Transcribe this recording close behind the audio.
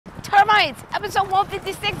Termites, episode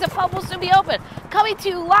 156. The pub will soon be open. Coming to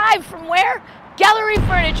you live from where? Gallery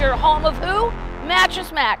Furniture, home of who?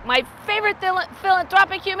 Mattress Mack, my favorite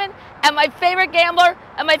philanthropic human, and my favorite gambler,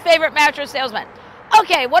 and my favorite mattress salesman.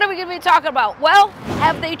 Okay, what are we going to be talking about? Well,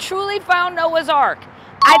 have they truly found Noah's Ark?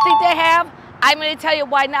 I think they have. I'm going to tell you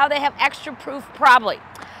why now they have extra proof, probably.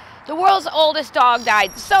 The world's oldest dog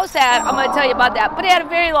died. So sad, I'm going to tell you about that. But he had a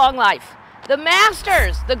very long life. The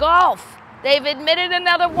Masters, the golf, they've admitted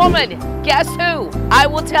another woman. Guess who? I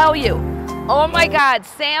will tell you. Oh my God,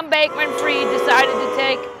 Sam Bankman-Fried decided to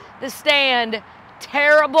take the stand.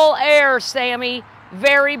 Terrible air, Sammy.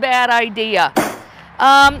 Very bad idea.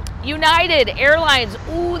 United Airlines,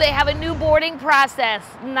 ooh, they have a new boarding process.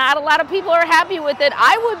 Not a lot of people are happy with it.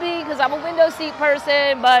 I would be, because I'm a window seat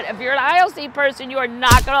person, but if you're an aisle seat person, you are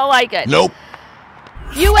not gonna like it. Nope.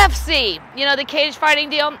 UFC, you know, the cage fighting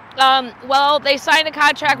deal, well, they signed a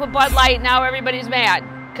contract with Bud Light, now everybody's mad,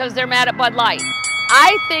 because they're mad at Bud Light.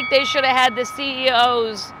 I think they should have had the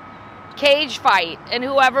CEO's cage fight, and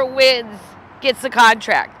whoever wins gets the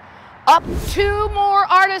contract. Up 2 more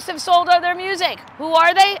artists have sold out their music. Who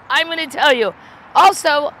are they? I'm going to tell you.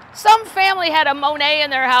 Also, some family had a Monet in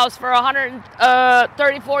their house for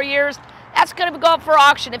 134 years. That's going to go up for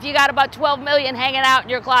auction. If you got about 12 million hanging out in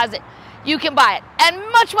your closet, you can buy it. And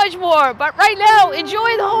much, much more. But right now,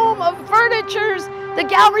 enjoy the home of furnitures, the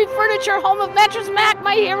Gallery Furniture, home of Mattress Mack,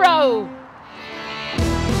 my hero.